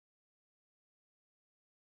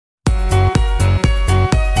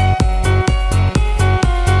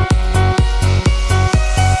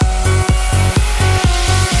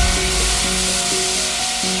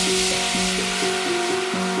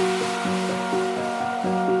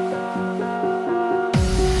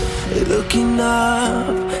Looking up,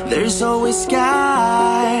 there's always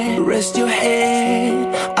sky. Rest your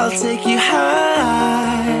head, I'll take you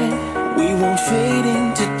high. We won't fade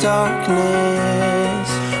into darkness,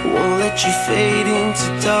 won't let you fade into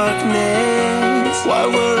darkness. Why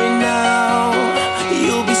worry now?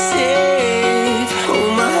 You'll be safe.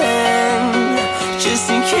 Hold my hand, just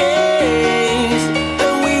in case.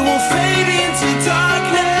 And we won't fade into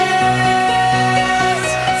darkness,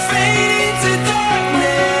 fade into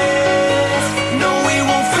darkness. No, we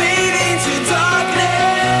won't fade into darkness,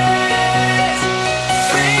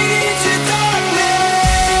 fade into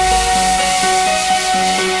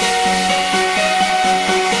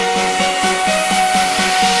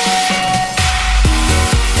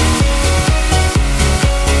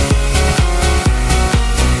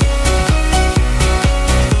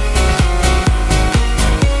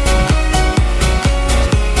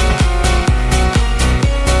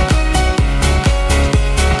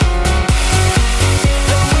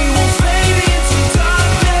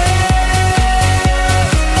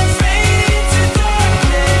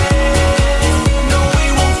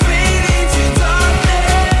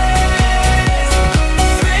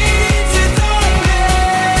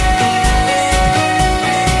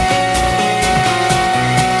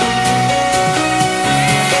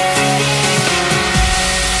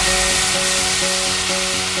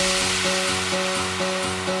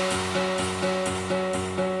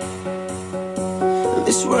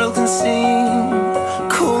this world can seem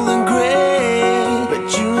cold and gray,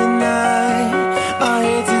 but you and I are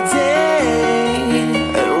here today.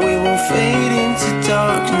 And we won't fade into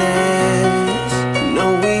darkness, no,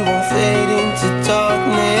 we won't fade into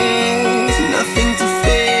darkness. Nothing to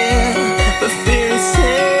fear but fear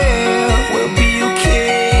itself. We'll be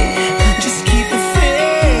okay, just keep the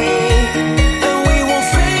faith. And we won't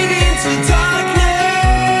fade into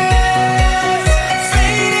darkness,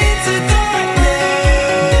 fade into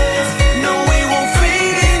darkness. No,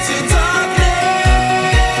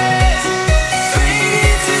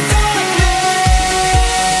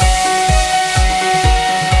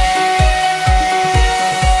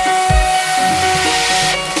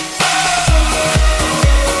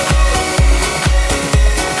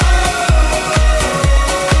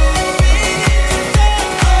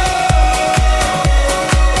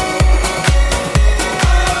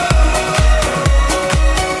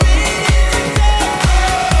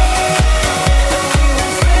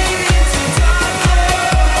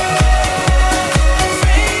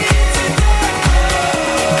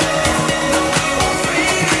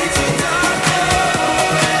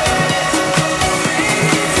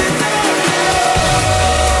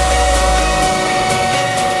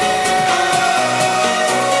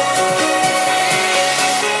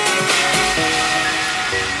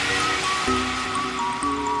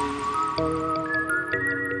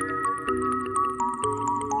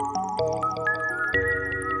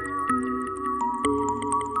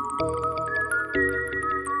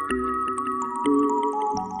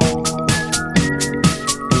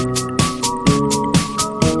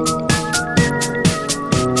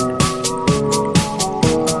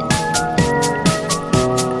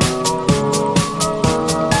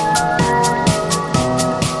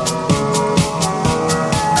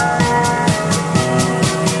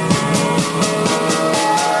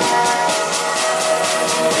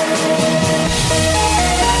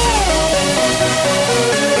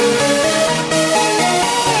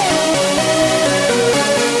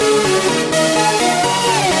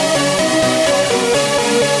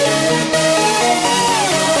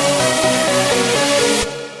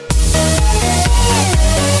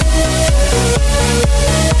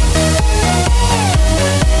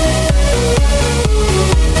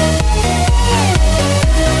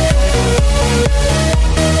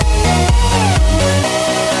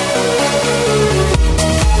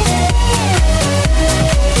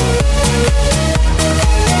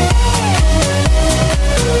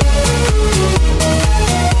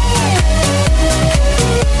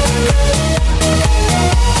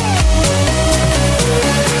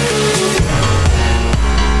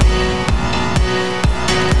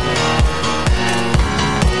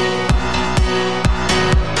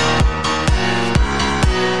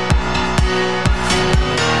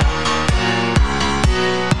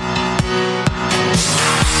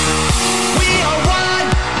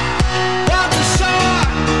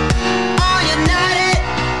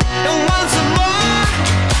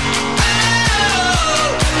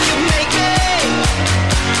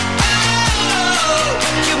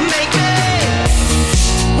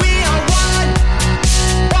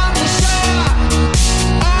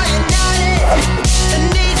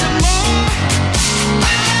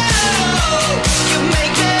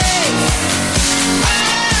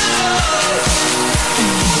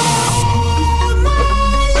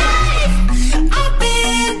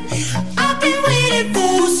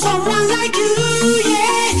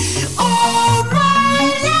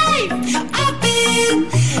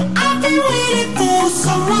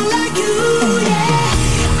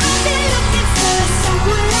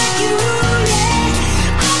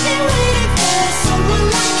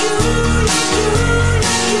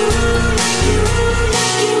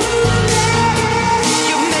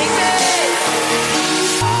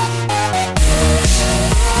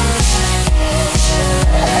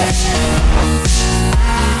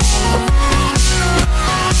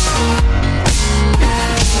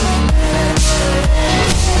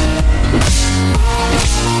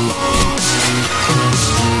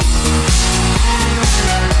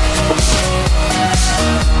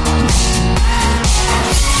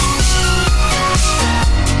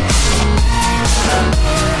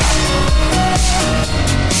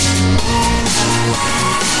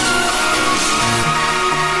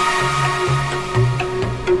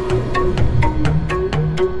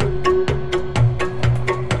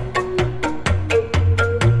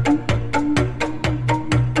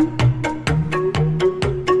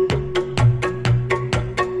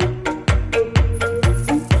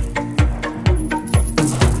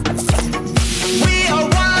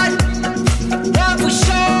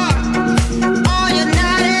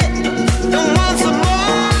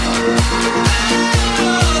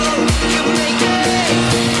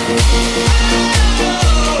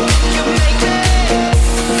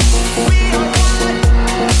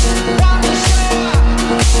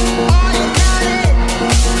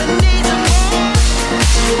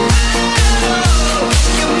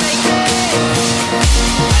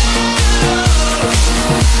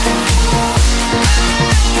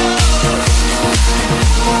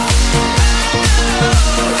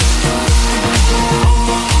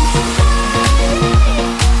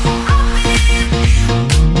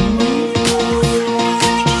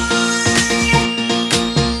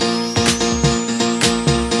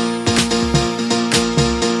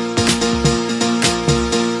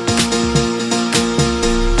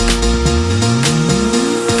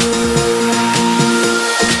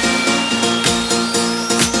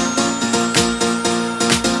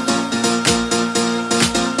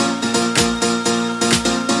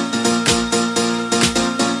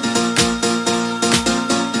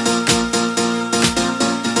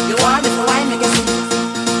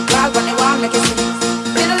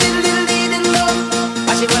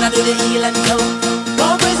 the heel and toe.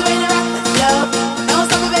 Go crazy when you rock the flow. Don't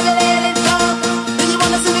stop it, baby, let it go. Do you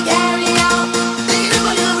wanna see me carry out? Take it up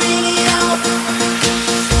a little, bring it out.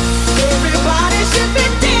 Everybody should be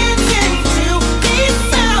dancing to this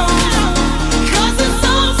sound, 'cause it's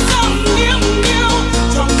all so new, new.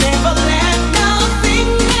 Don't ever let nothing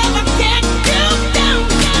ever get you down,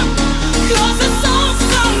 'cause it's all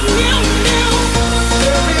so new, new.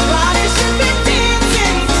 Everybody should be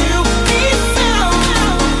dancing to this sound,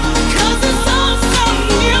 'cause it's all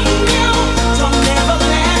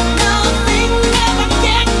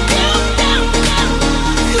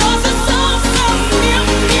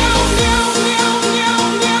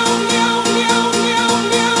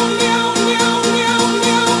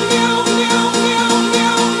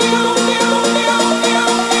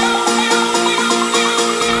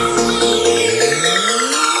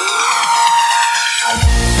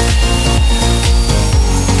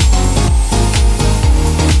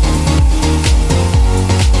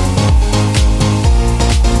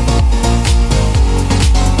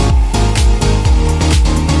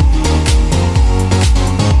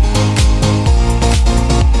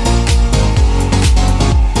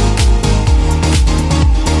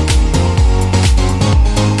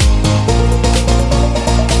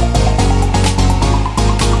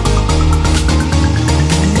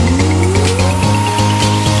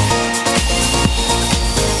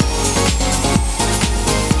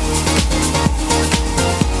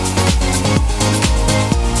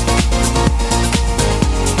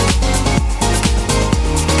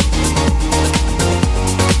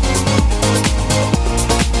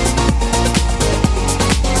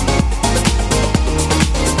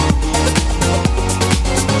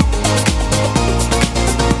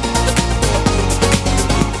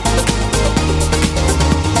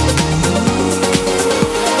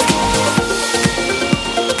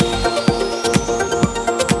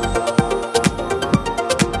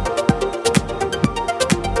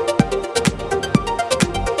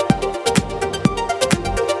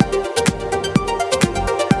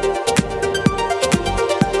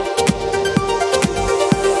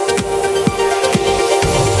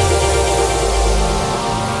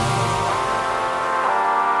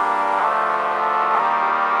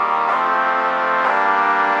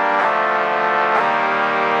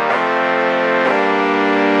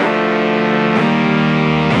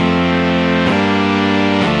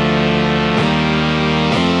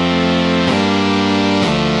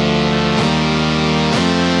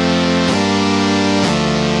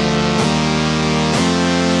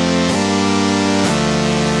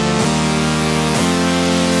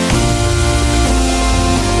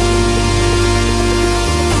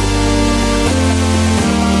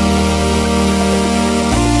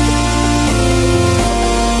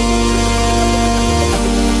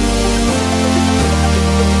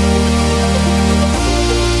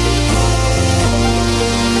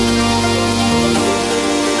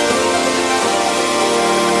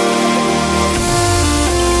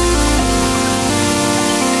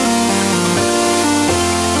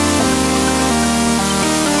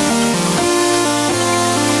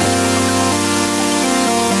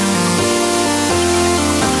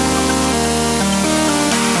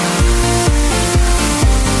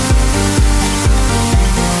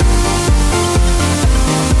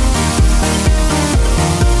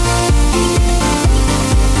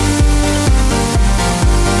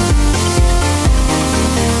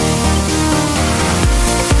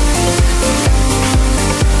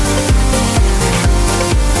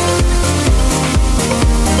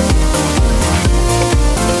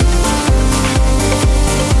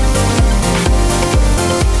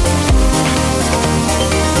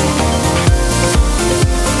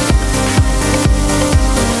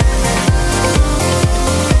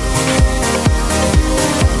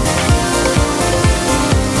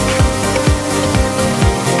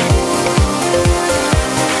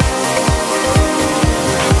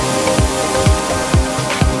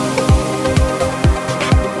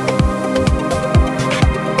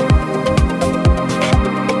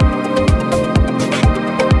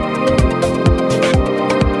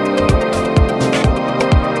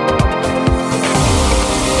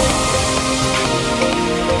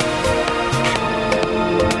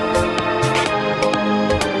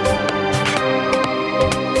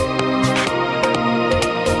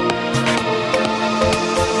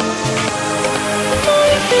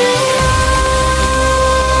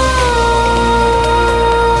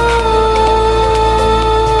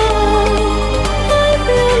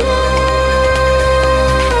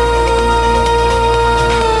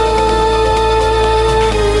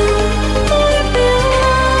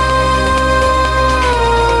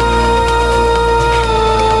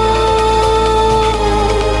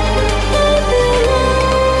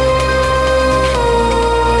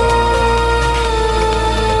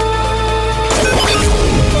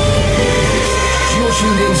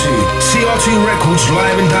CR2 Records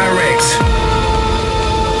live and direct.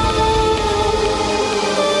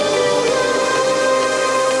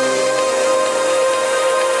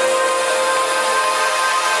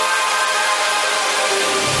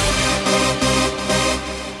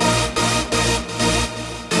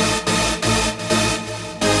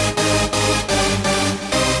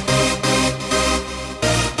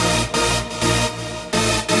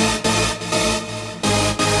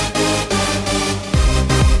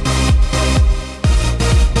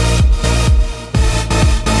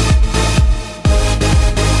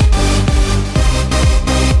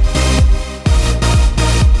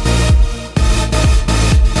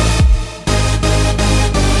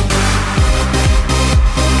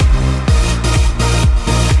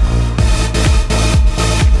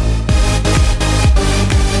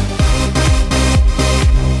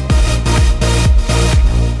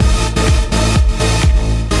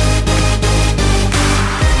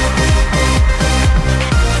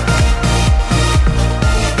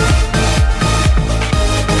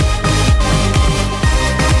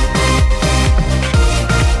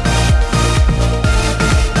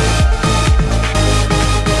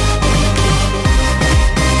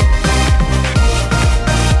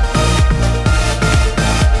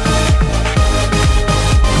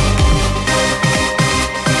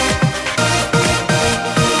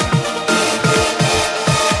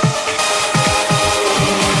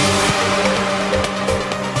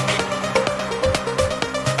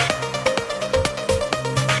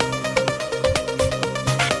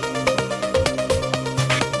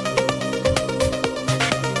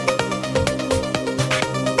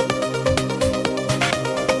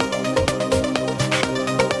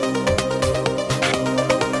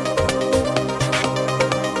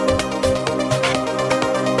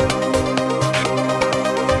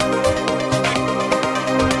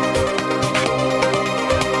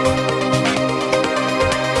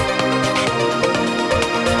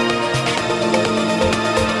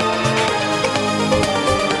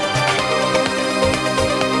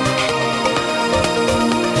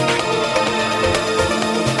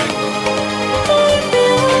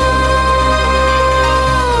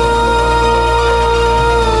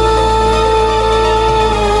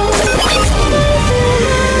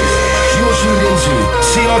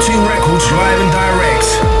 CR2 Records live and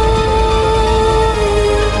direct.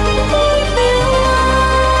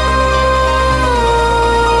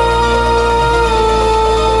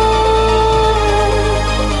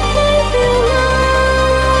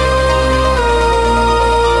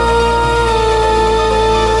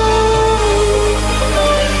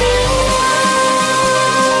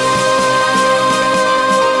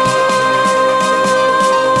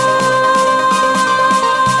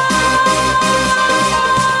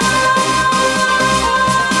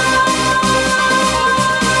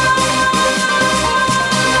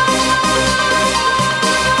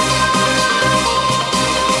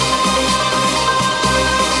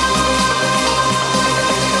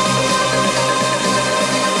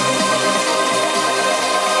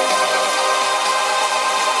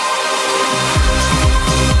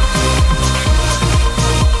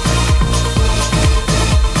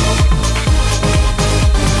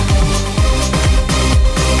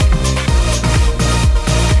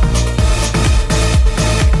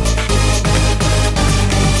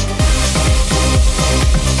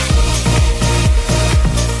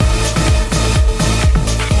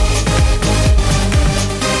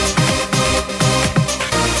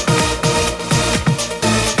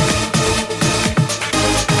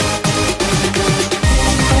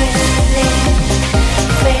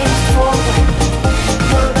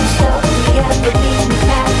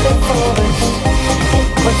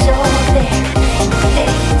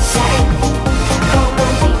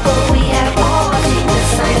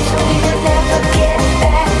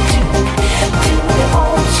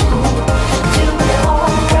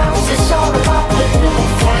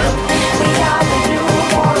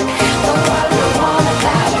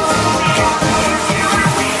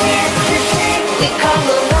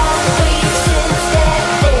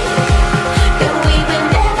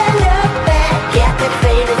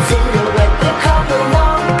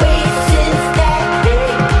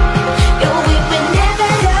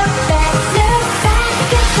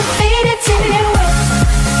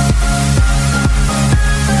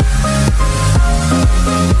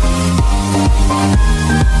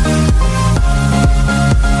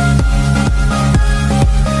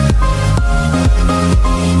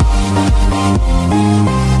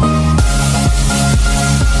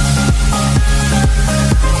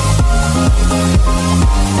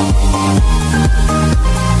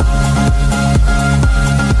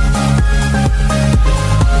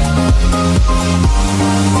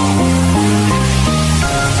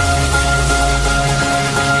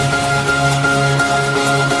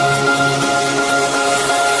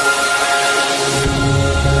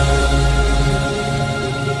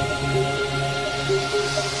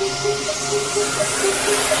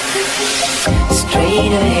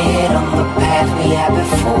 Straight ahead on the path we have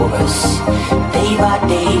before us. Day by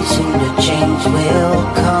day, soon the change will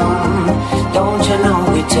come. Don't you know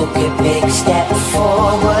we took a big step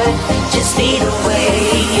forward? Just lead the way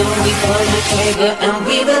and we pull the trigger, and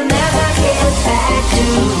we will never get back to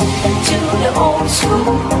the old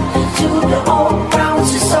school, to the old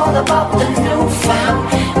grounds. It's all about the newfound.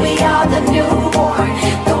 We are the newborn.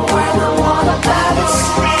 The world will all about us.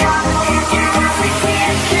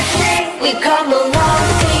 We come along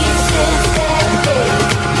since that day,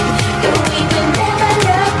 and we will never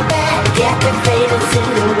look back at the faded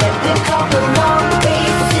silhouette. We come along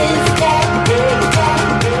since that day,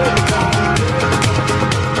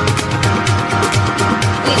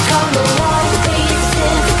 We come along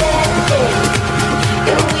since that day,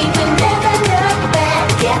 and we will never look back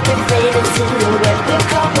at the faded silhouette. We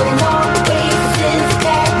come along since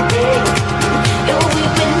that day, and we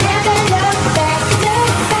will never look back at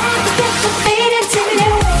the faded silhouette.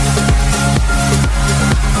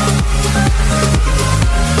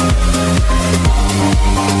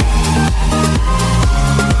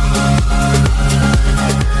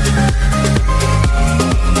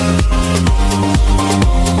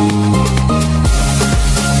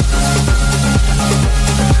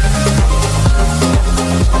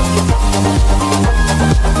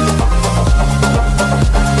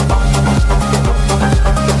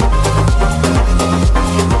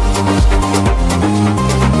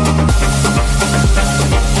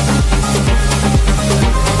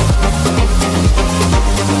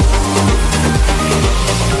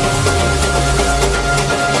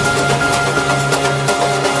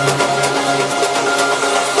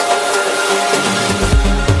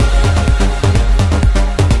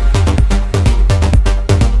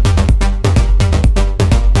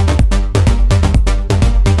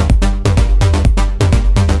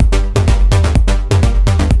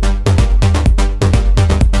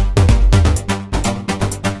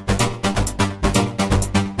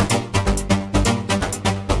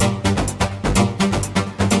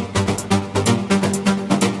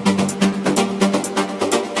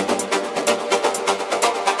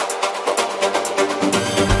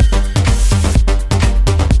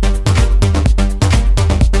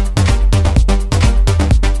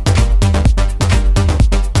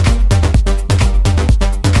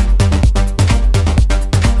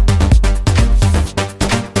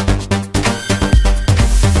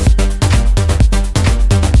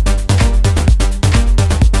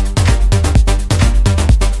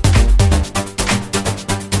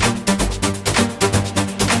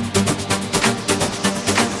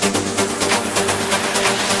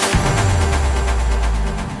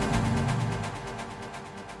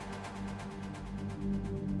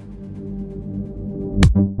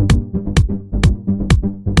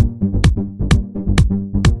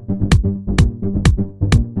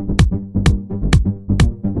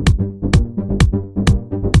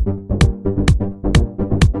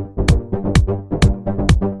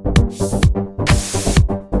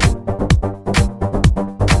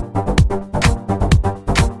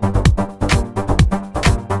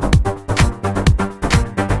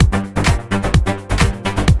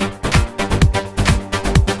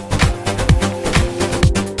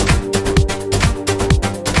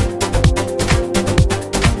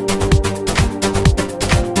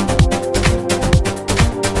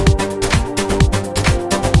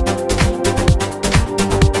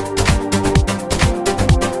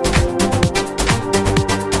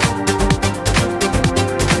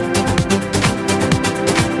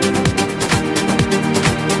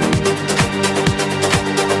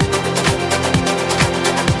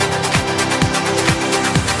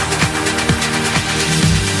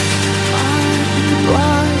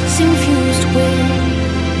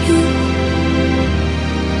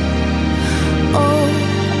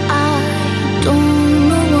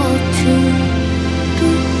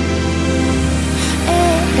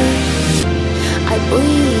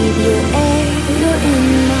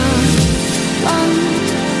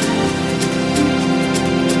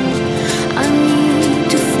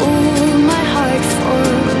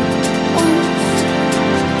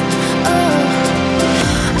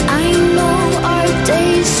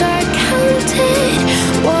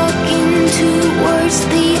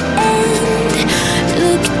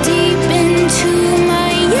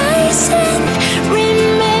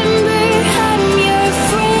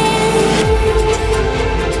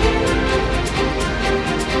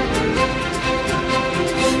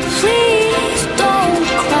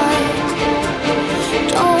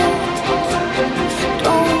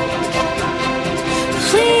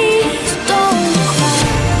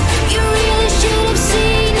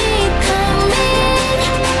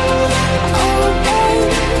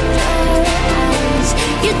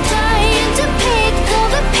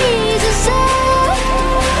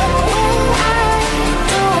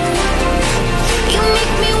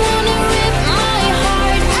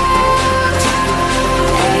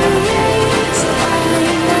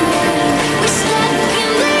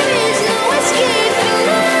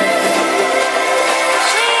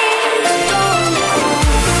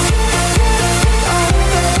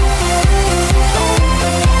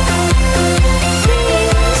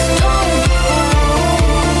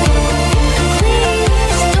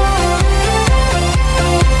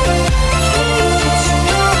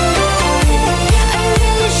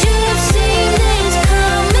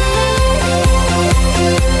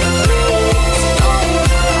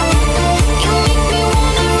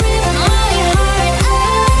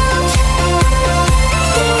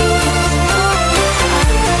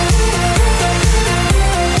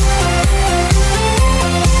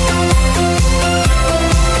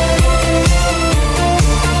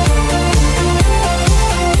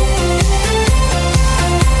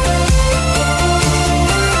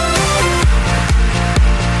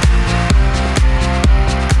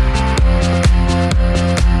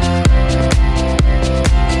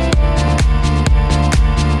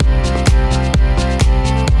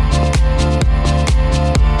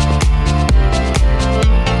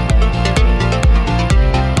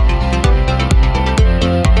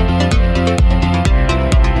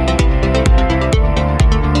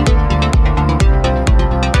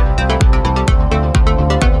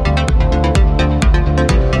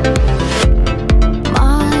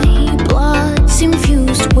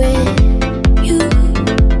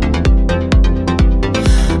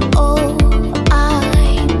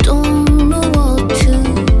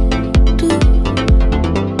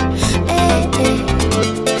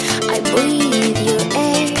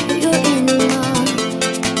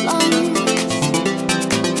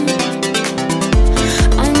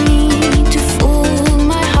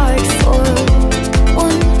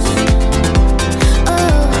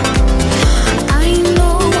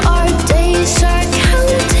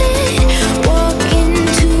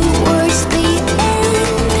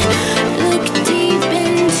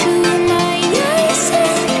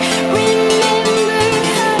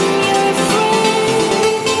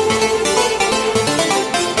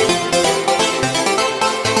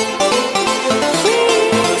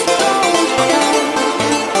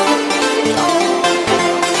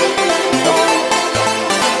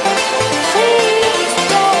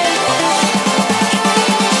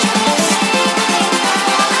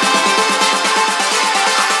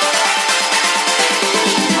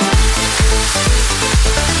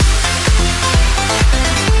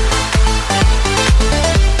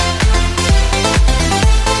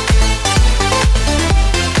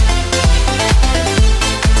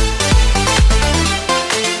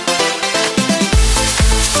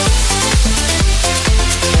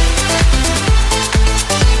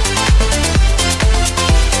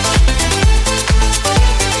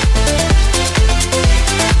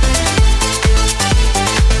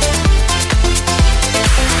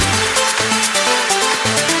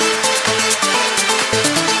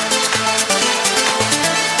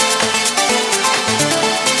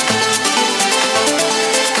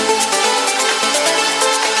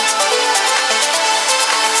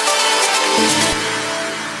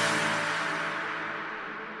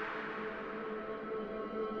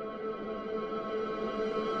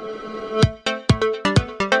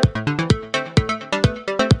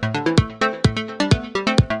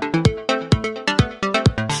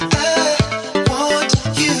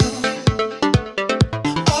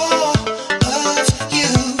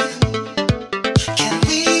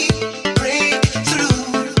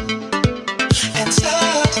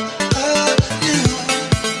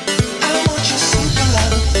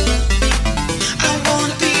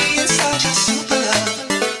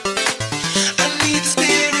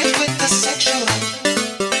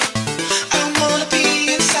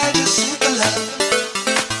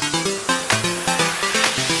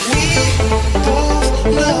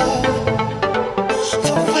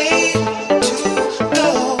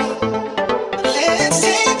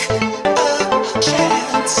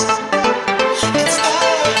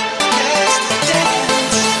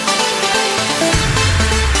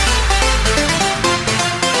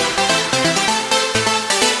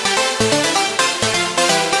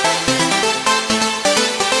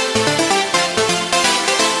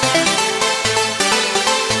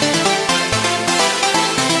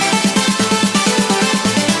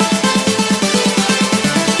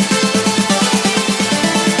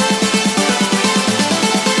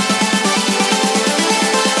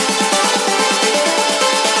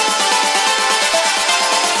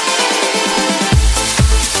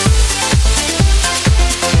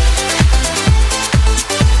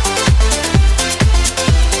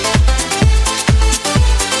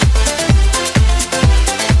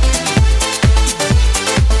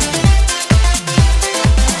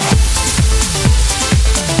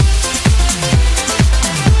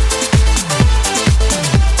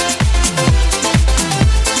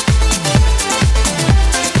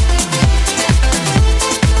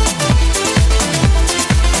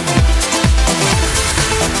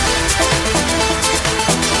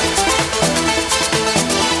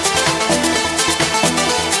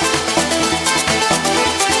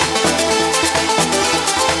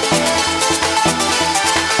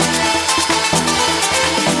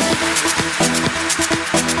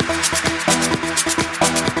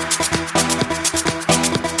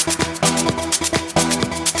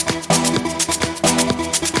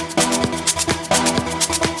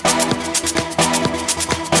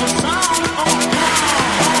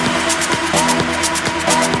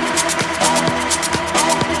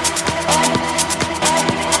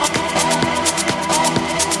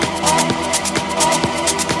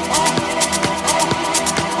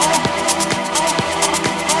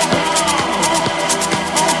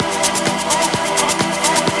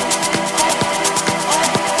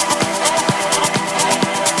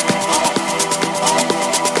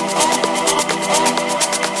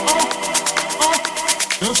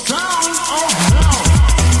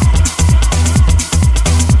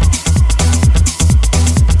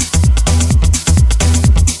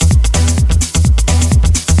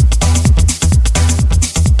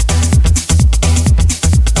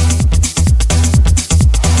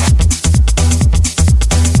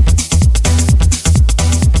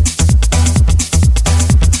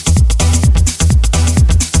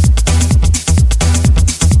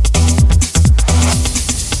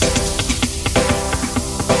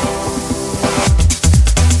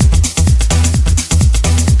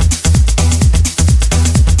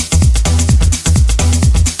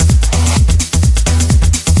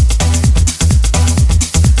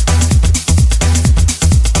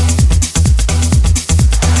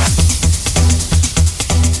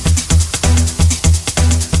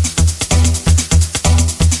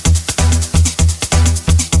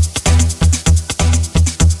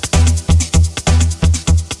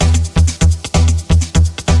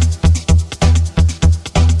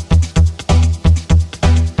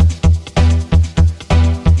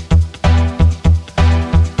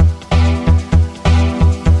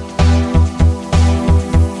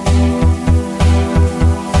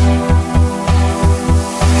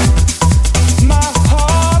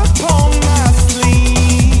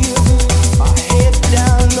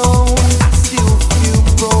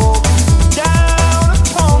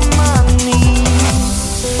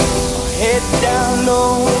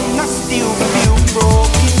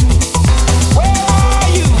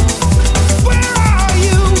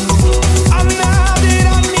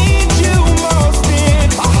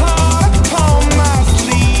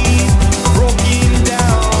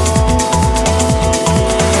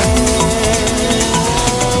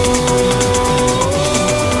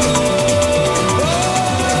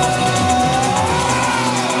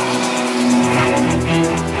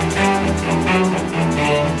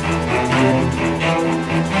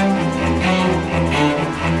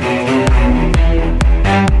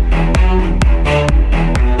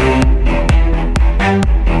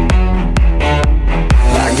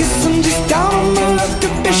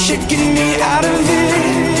 shaking me out of it.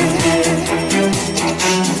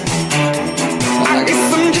 I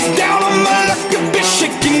guess I'm just down on my luck, a bit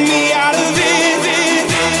shaking me out of it.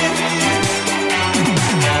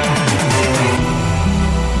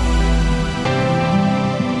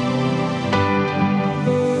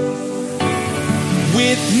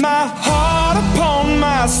 With my heart upon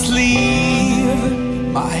my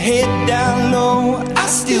sleeve, my head down low, I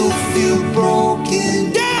still feel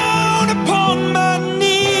broken. Down upon my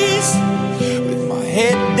knees, with my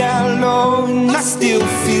head down low, and I still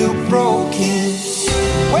feel broken.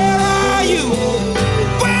 Where are you?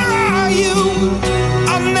 Where are you?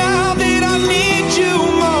 I'm now that I need you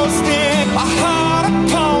most. And my heart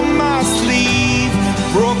upon my sleeve,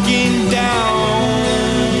 broken down.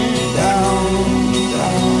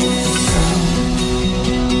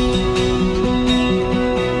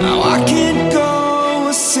 I can't go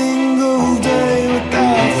a single day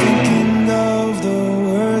without thinking of the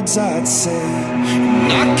words I'd say.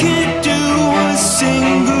 And I can't do a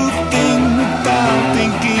single thing without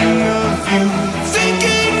thinking of you.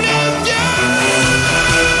 Thinking of you.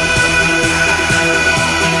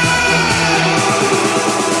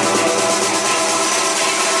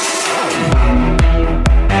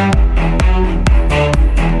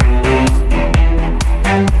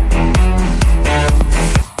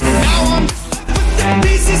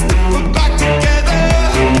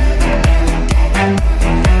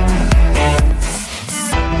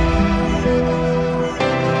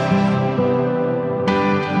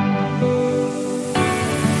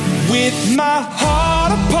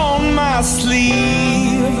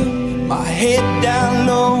 Sleeve, my head down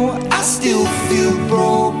low, I still feel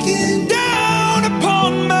broken. Down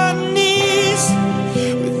upon my knees,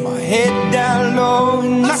 with my head down low,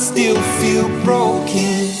 and I still feel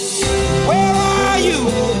broken. Where are you?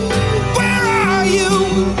 Where are you?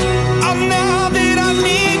 I'm now that I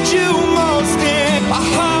need you most. And my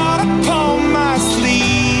heart upon my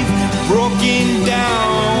sleeve, broken down.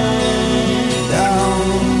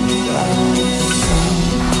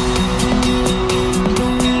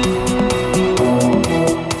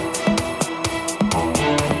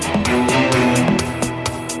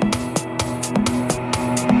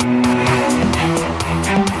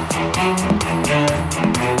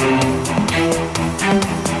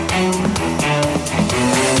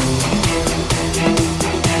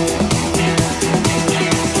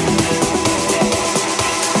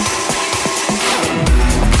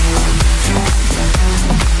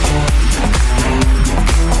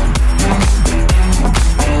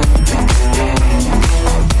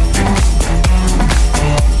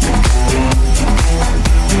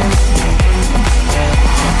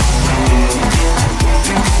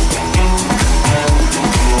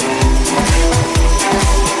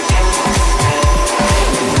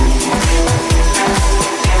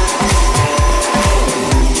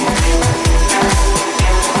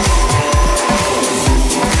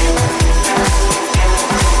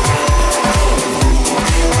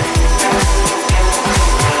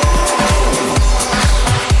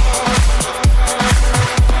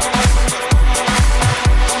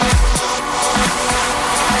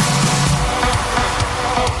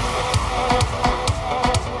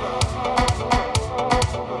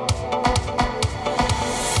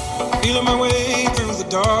 Feeling my way through the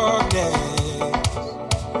darkness,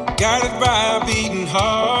 guided by a beating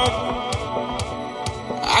heart.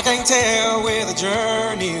 I can't tell where the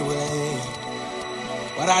journey will end,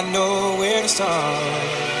 but I know where to start.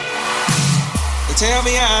 They tell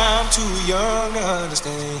me I'm too young to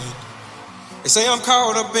understand. They say I'm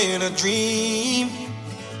caught up in a dream.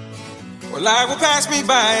 Well, life will pass me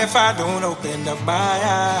by if I don't open up my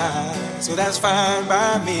eyes, so that's fine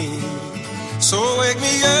by me. So wake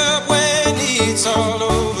me up when it's all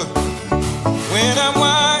over, when I'm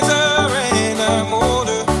wiser and I'm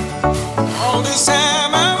older. All this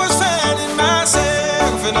time I was finding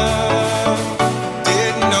myself and I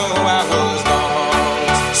didn't know I was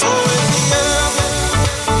lost. So wake me up,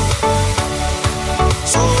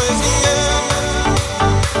 so wake me up,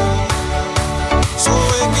 so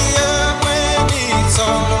wake me up when it's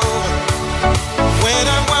all over, when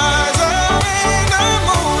I'm wiser and I'm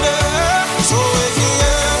older. So wake me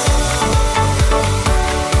up,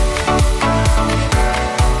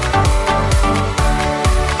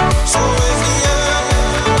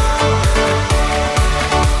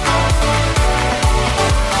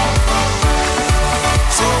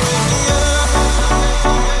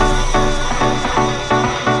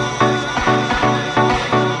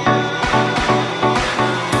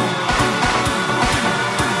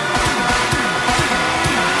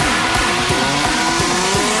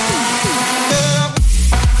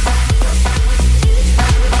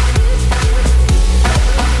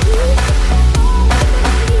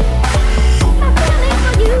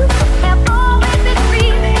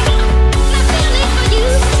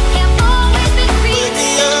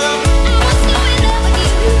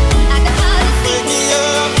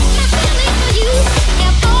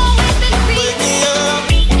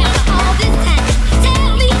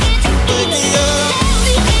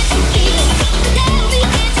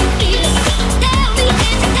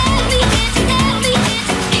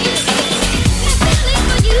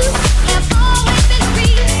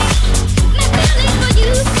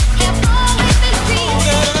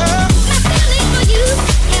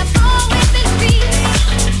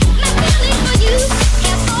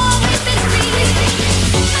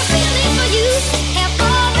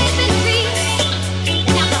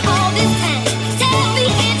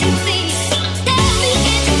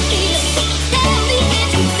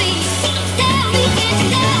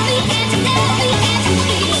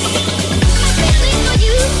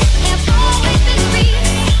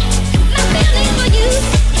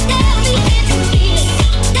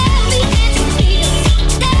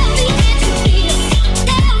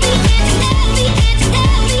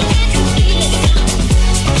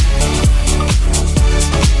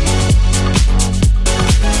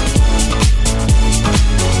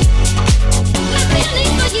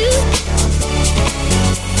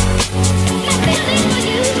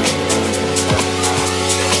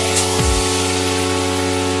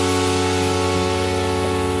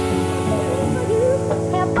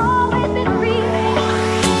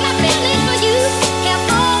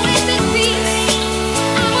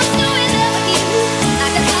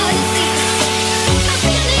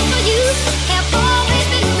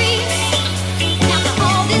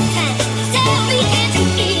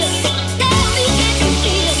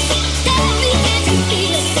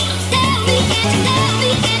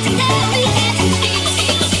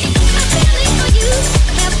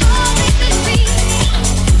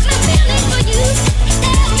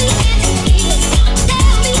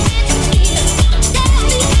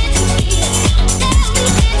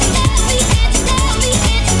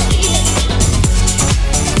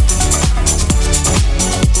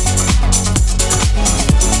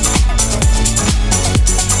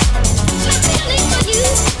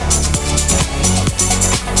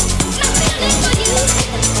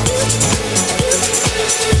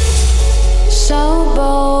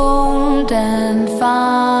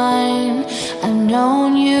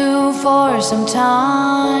 for some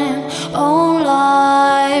time. Oh,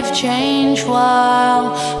 life change while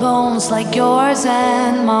bones like yours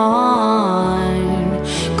and mine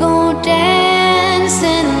go dance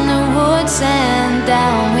in the woods and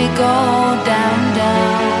down we go, down,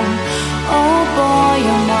 down. Oh boy,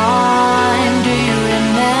 you're mine. Do you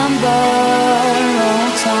remember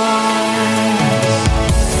old times?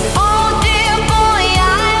 Oh dear boy,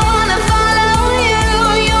 I wanna follow you.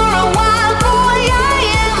 You're a wild boy, I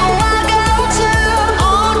am a wild girl too.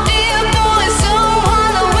 Oh dear boy, so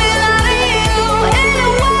hard to without you. In a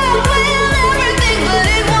world with everything, but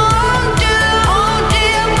it won't do. Oh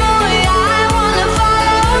dear boy, I wanna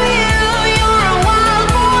follow you. You're a wild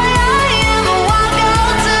boy, I am a wild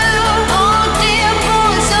girl too. Oh dear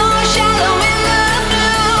boy, so shallow in the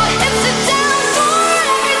blue. It's a down for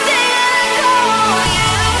everything I call you.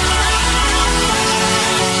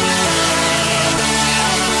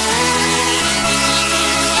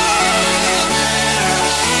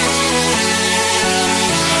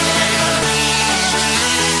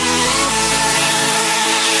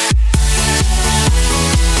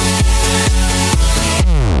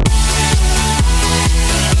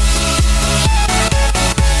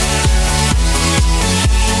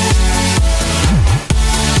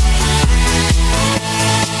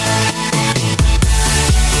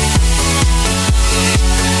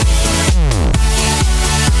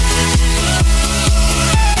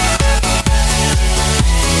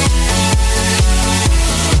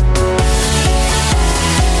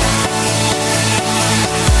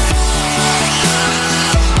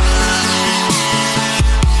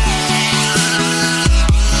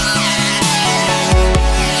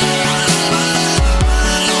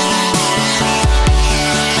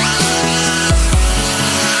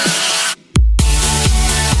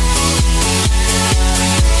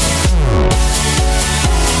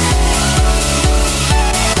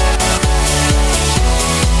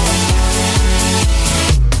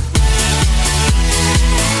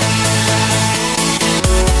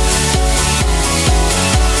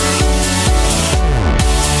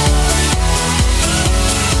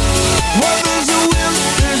 Well, there's a will,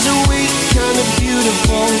 there's a way, kind of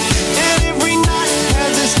beautiful. And every night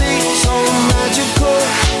has its day so magical.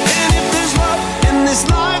 And if there's love in this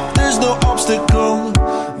life, there's no obstacle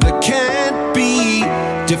that can't be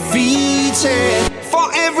defeated.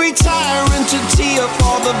 For every tyrant to tear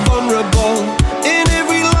for the vulnerable. In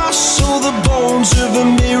every loss, so the bones of a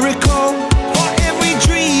miracle. For every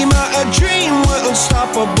dreamer, a dream we're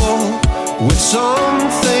unstoppable. With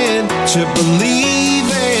something to believe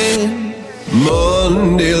in.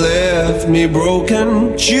 Monday left me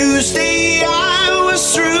broken. Tuesday I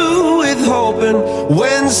was through with hoping.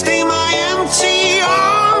 Wednesday my empty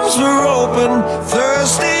arms were open.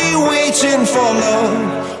 Thursday waiting for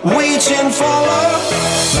love, waiting for love.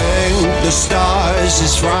 Thank the stars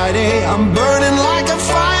it's Friday. I'm burning like a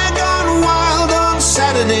fire gone wild on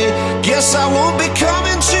Saturday. Guess I won't be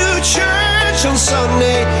coming to church on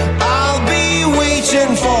Sunday. I'll be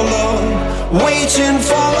waiting for love, waiting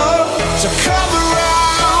for love to come around.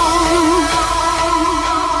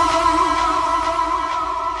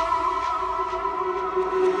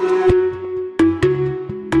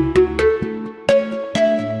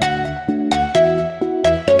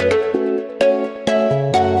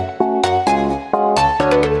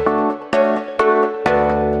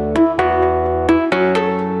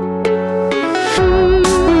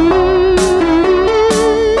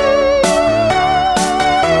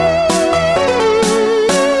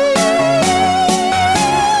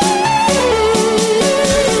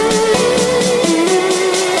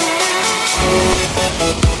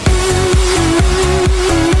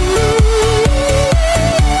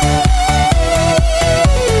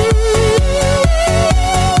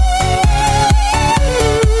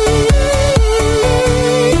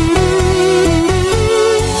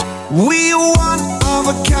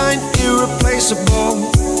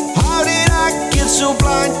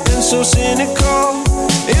 So cynical.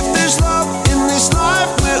 If there's love in this life,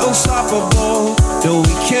 we're unstoppable. No,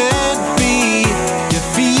 we can't be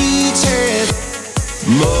defeated.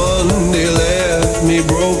 Monday left me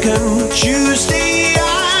broken. Tuesday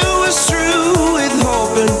I was through with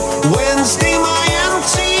hoping. Wednesday my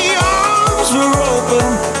empty arms were open.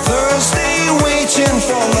 Thursday waiting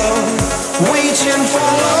for love, waiting for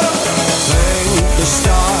love. Thank the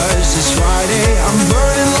stars it's Friday. I'm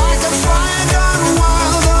burning like a fire gone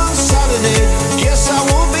wild on Saturday. Guess I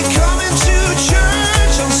won't be coming to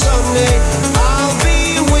church on Sunday. I'll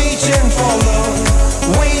be waiting for love,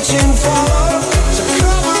 waiting for love to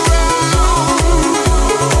come around.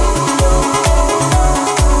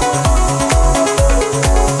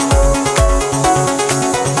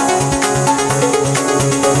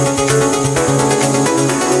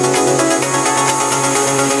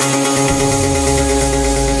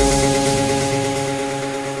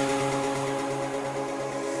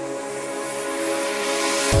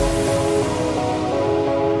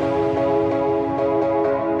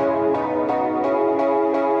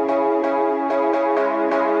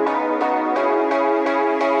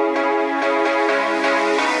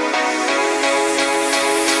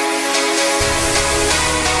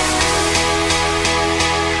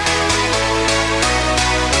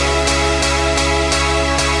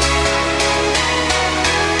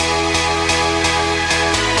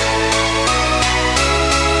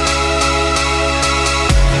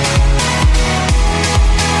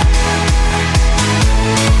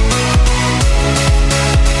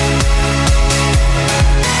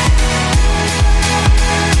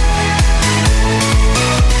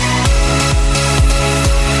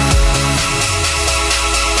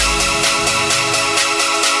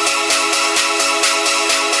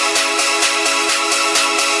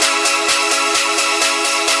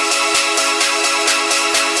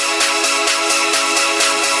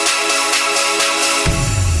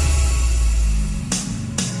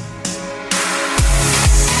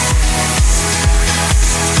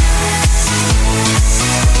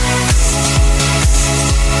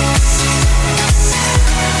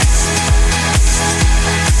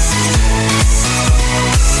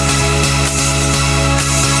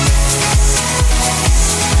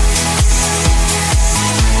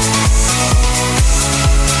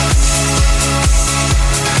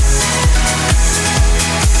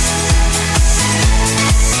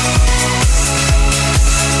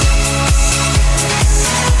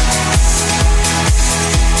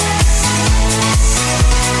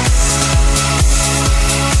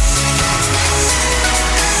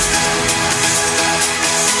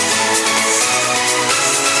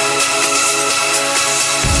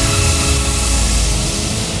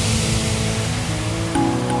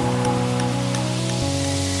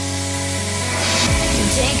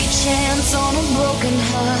 chance on a broken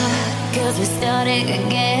heart, 'cause we're starting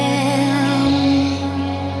again.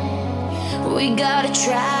 We gotta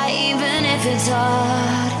try, even if it's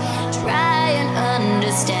hard. Try and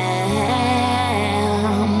understand.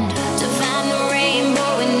 To find the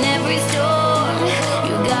rainbow in every storm,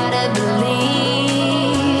 you gotta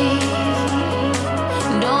believe.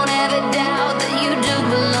 Don't ever doubt that you do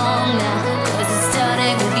belong now, 'cause it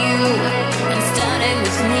started with you and started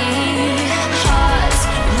with me. Hearts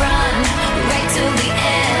run right till the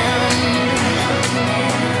end,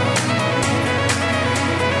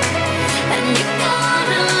 and you're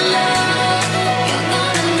gonna love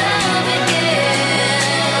again.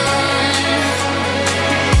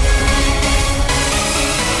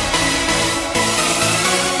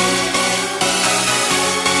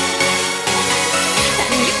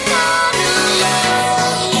 And you're gonna love.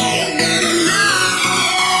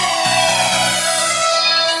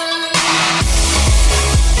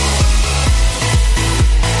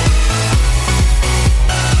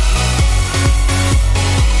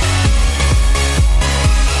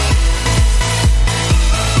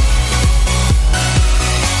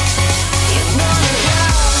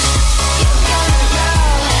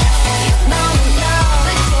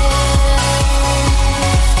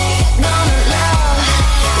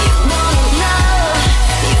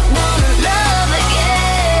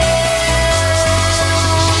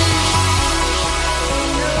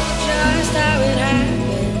 Just how it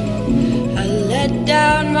happened, I let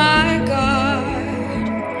down my guard.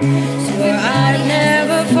 Swore I'd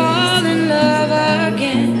never fall in love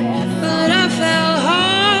again, but I fell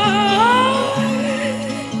hard.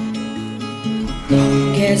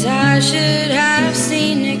 Guess I should have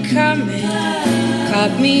seen it coming,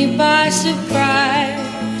 caught me by surprise.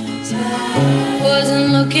 Wasn't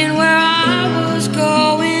looking where I was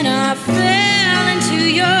going, I fell into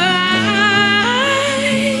your eyes.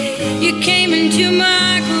 You came into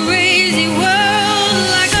my crazy world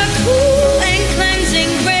like a cool and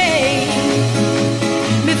cleansing rain.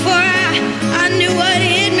 Before I knew what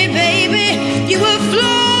hit me, baby, you were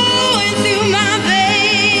flowing through my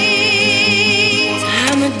veins.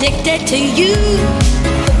 I'm addicted to you,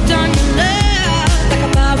 hooked on your love like a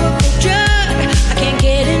powerful drug. I can't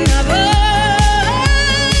get enough of.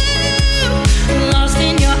 Lost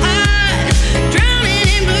in your eyes, drowning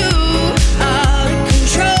in blue, out of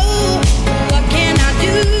control. What can I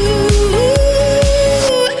do?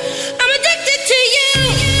 I'm addicted to you.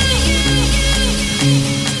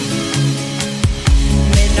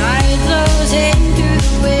 Midnight glows in through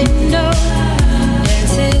the window,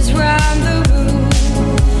 dances round the room.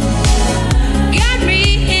 Got me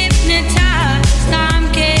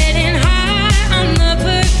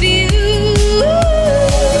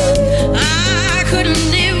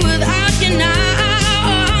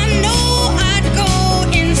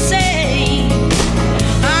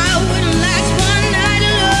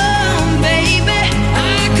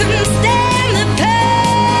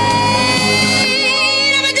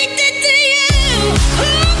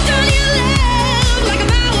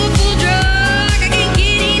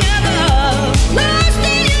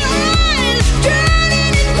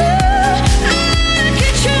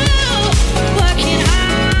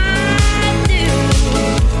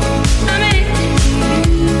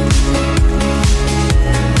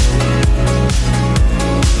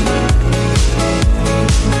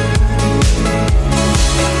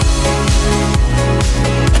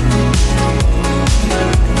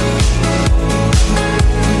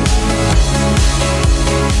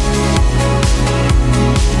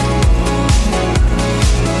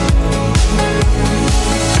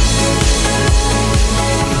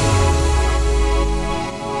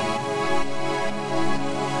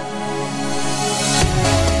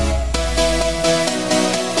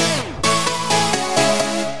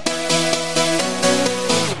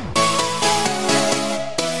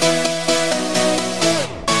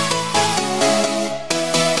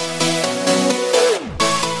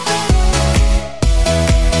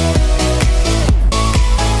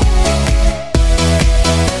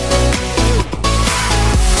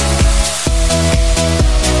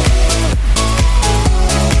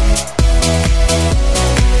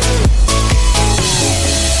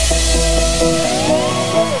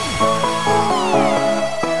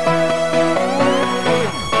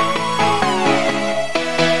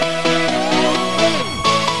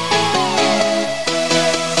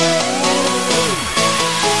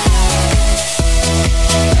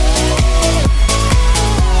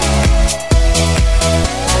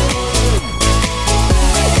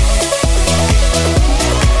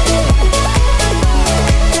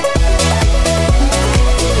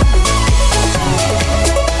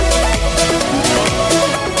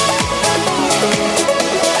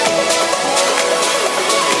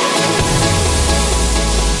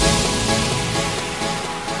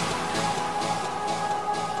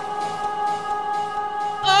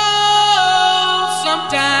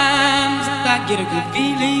I get a good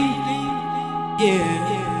feeling, yeah.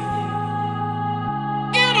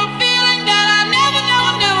 Get a feeling that I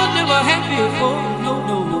never had before. No,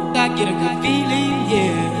 I get a good feeling,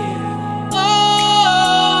 yeah.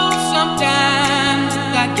 Oh, sometimes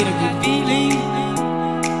I get a good feeling,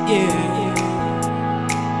 yeah.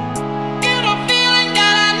 Get a feeling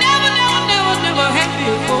that I never had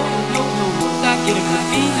before. No, I get a good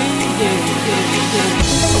feeling, yeah.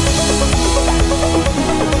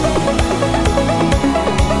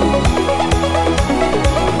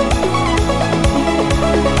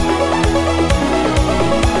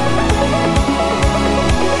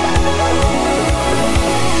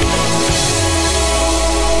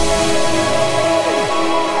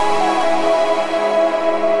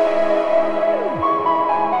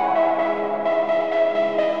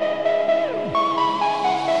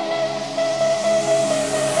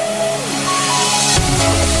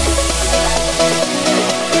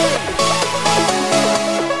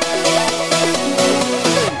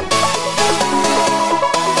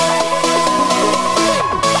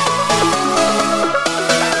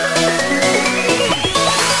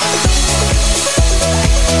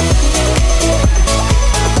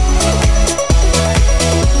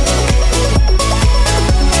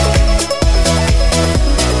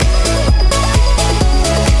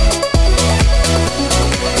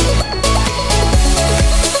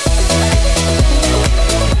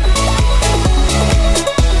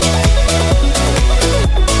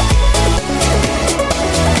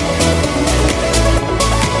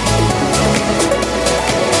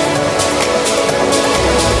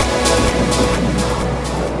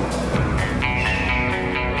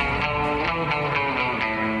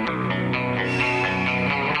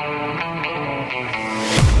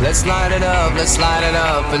 Let's light it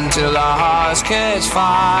up until our hearts catch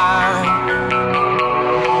fire.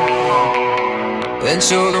 Then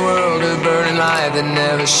show the world a burning light that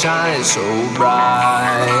never shines so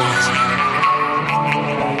bright.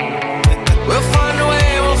 We'll find a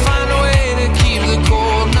way to keep the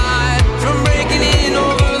cold night from breaking in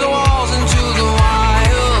over the walls into the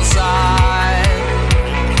wild side.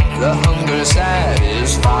 The hunger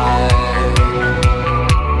satisfied.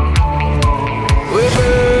 We're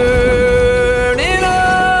burning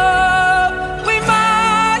up. We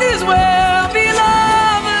might as well be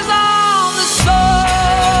lovers on the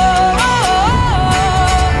soul.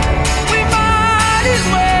 We might as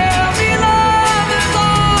well be lovers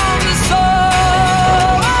on the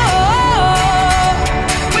soul.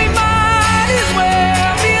 We might as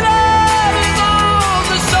well be lovers on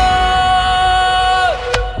the soul.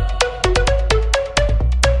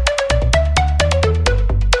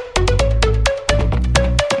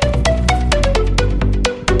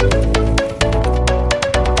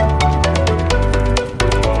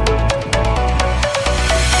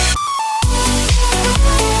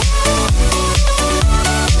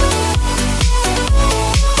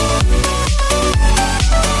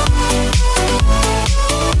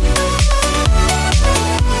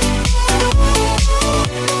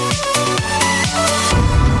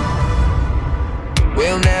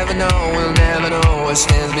 We'll never know what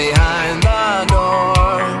stands behind the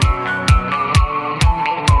door.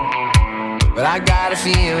 But I got a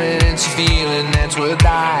feeling, it's a feeling that's worth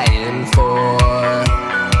dying for.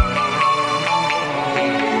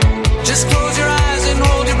 Just close your eyes and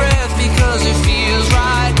hold your breath because it feels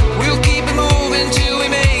right. We'll keep it moving till we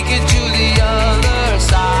make it to the other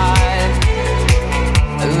side.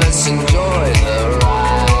 And let's enjoy the ride.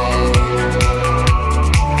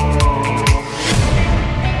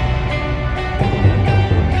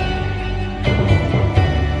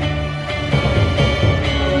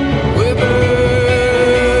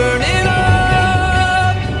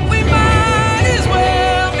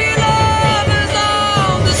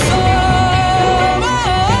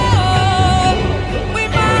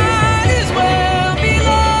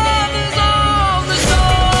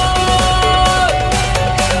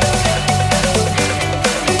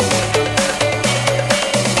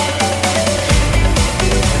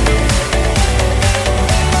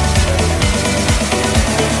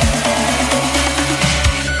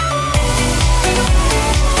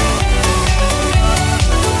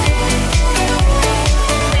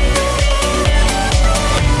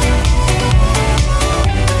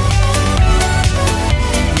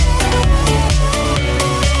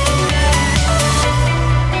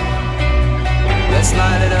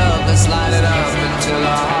 Let's light it up until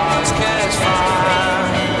our hearts catch fire.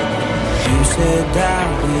 You said that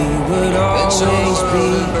we would always be.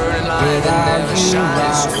 Without you,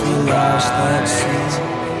 I feel lost at sea.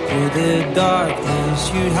 Through the darkness,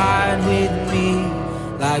 you'd hide with me.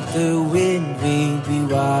 Like the wind, we'd be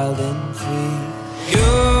wild and free.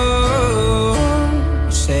 You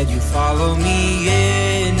said you follow me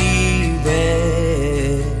anywhere,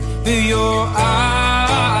 but your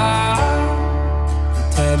eyes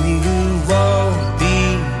tell me you won't be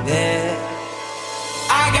there.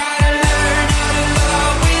 I gotta learn how to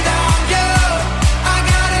love without you. I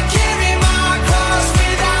gotta carry my cross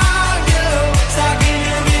without you. Stuck in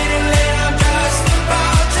the middle and I'm just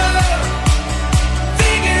about to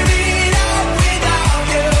figure it out without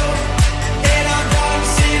you. And I'm done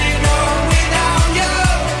sitting home without you.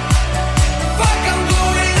 Fuck, I'm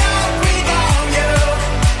going out without you.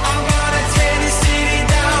 I'm gonna tear the city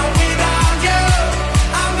down without you.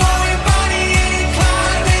 I'm going Bonnie and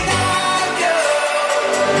Clyde without you.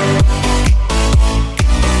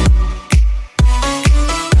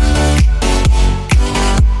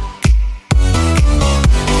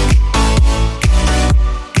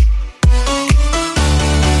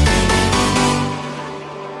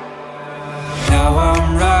 Now I'm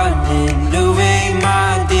running away,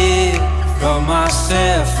 my dear, from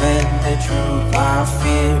myself and the truth I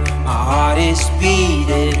fear. My heart is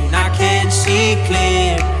beating, I can't see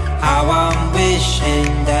clear. How I'm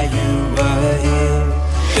wishing that you were here.